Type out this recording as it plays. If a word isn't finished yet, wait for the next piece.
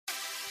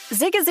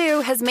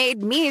Zigazoo has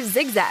made me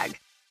zigzag.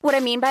 What I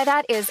mean by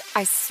that is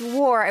I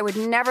swore I would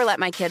never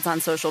let my kids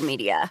on social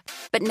media,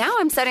 but now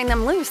I'm setting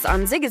them loose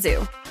on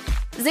Zigazoo.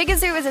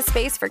 Zigazoo is a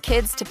space for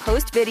kids to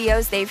post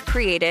videos they've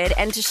created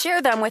and to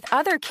share them with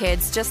other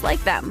kids just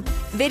like them.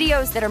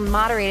 Videos that are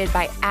moderated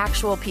by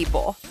actual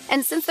people.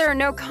 And since there are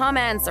no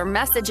comments or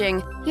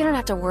messaging, you don't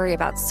have to worry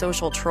about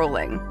social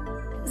trolling.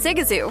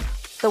 Zigazoo,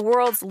 the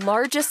world's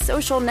largest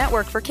social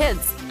network for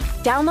kids.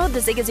 Download the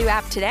Zigazoo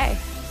app today.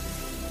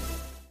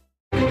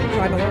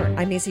 Crime Alert.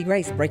 I'm Nancy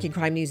Grace. Breaking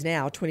crime news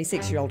now.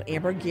 26-year-old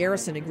Amber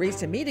Garrison agrees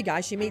to meet a guy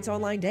she meets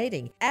online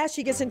dating. As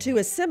she gets into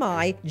a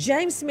semi,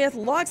 James Smith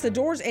locks the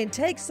doors and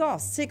takes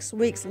off. 6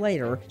 weeks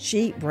later,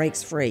 she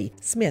breaks free.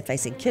 Smith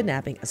facing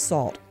kidnapping,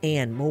 assault,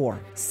 and more.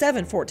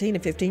 7, 14,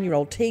 and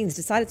 15-year-old teens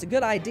decide it's a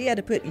good idea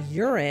to put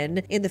urine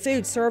in the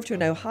food served to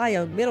an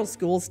Ohio middle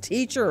school's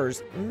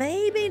teachers.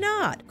 Maybe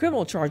not.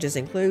 Criminal charges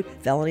include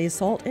felony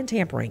assault and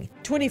tampering.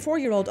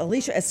 24-year-old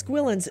Alicia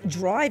Esquilin's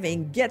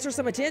driving gets her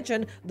some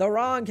attention, the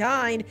wrong kind.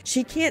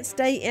 She can't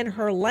stay in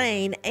her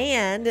lane,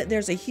 and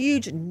there's a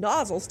huge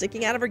nozzle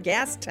sticking out of her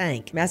gas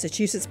tank.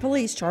 Massachusetts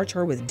police charge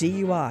her with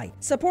DUI.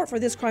 Support for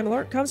this crime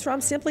alert comes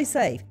from Simply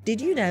Safe. Did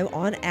you know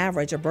on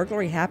average a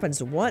burglary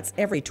happens once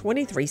every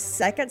 23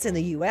 seconds in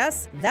the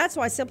U.S.? That's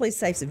why Simply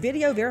Safe's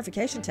video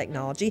verification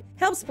technology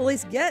helps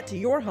police get to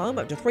your home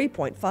up to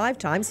 3.5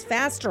 times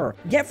faster.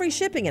 Get free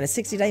shipping and a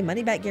 60-day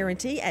money-back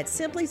guarantee at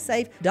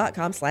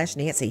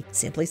simplysafe.com/Nancy.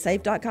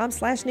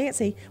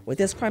 simplysafe.com/Nancy. With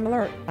this crime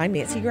alert, I'm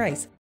Nancy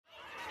Grace.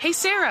 Hey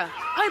Sarah,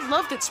 I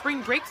love that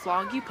spring break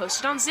vlog you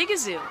posted on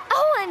Zigazoo.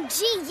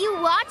 OMG, you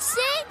watched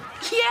it?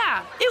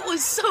 Yeah, it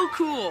was so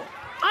cool.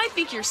 I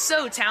think you're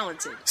so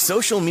talented.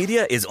 Social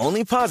media is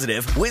only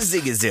positive with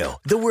Zigazoo,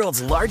 the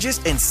world's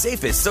largest and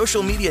safest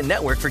social media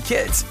network for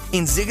kids.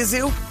 In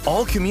Zigazoo,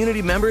 all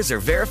community members are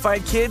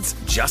verified kids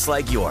just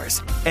like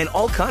yours, and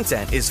all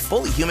content is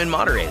fully human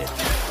moderated.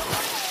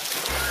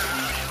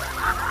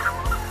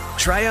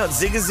 Try out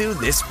Zigazoo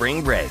this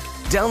spring break.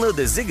 Download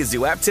the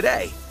Zigazoo app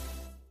today.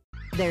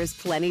 There's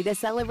plenty to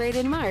celebrate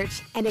in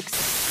March and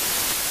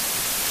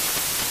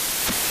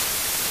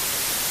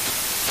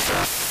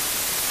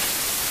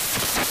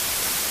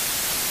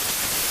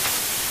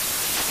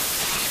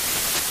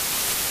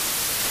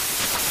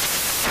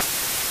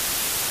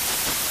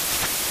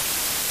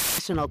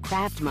National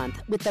Craft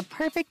Month with the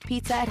perfect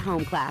pizza at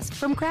home class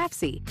from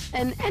Craftsy.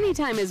 And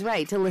anytime is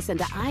right to listen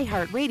to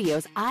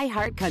iHeartRadio's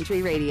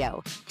iHeartCountry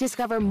Radio.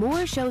 Discover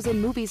more shows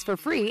and movies for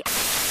free.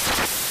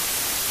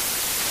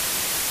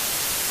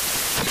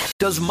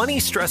 Does money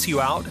stress you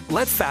out?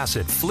 Let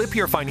Facet flip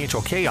your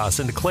financial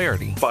chaos into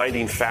clarity.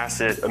 Finding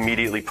Facet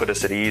immediately put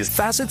us at ease.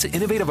 Facet's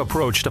innovative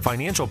approach to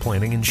financial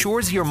planning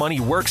ensures your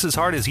money works as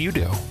hard as you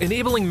do,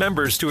 enabling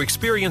members to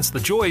experience the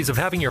joys of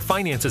having your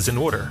finances in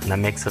order. And that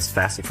makes us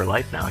Facet for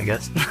life now, I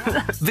guess.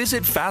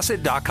 Visit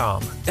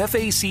Facet.com,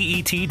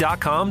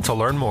 FACET.com to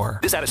learn more.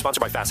 This ad is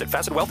sponsored by Facet.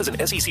 Facet Wealth is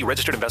an SEC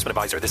registered investment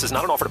advisor. This is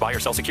not an offer to buy or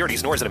sell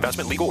securities, nor is it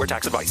investment, legal, or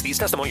tax advice. These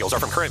testimonials are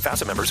from current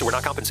Facet members who are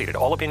not compensated.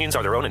 All opinions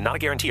are their own and not a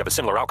guarantee of a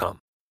similar outcome.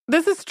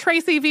 This is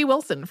Tracy V.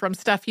 Wilson from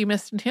Stuff You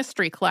Missed in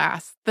History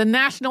class. The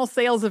national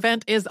sales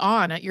event is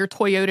on at your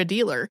Toyota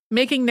dealer,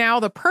 making now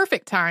the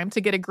perfect time to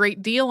get a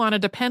great deal on a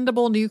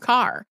dependable new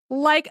car.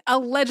 Like a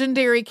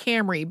legendary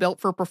Camry built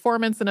for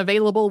performance and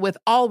available with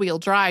all-wheel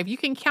drive, you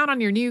can count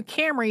on your new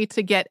Camry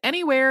to get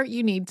anywhere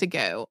you need to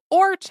go.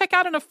 Or check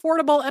out an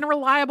affordable and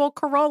reliable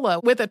Corolla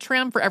with a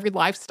trim for every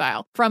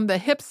lifestyle. From the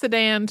hip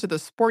sedan to the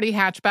sporty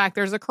hatchback,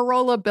 there's a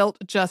Corolla built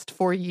just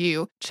for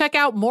you. Check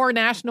out more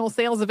national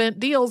sales event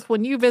deals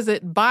when you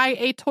visit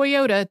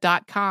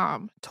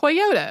buyatoyota.com.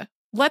 Toyota,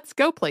 let's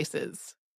go places.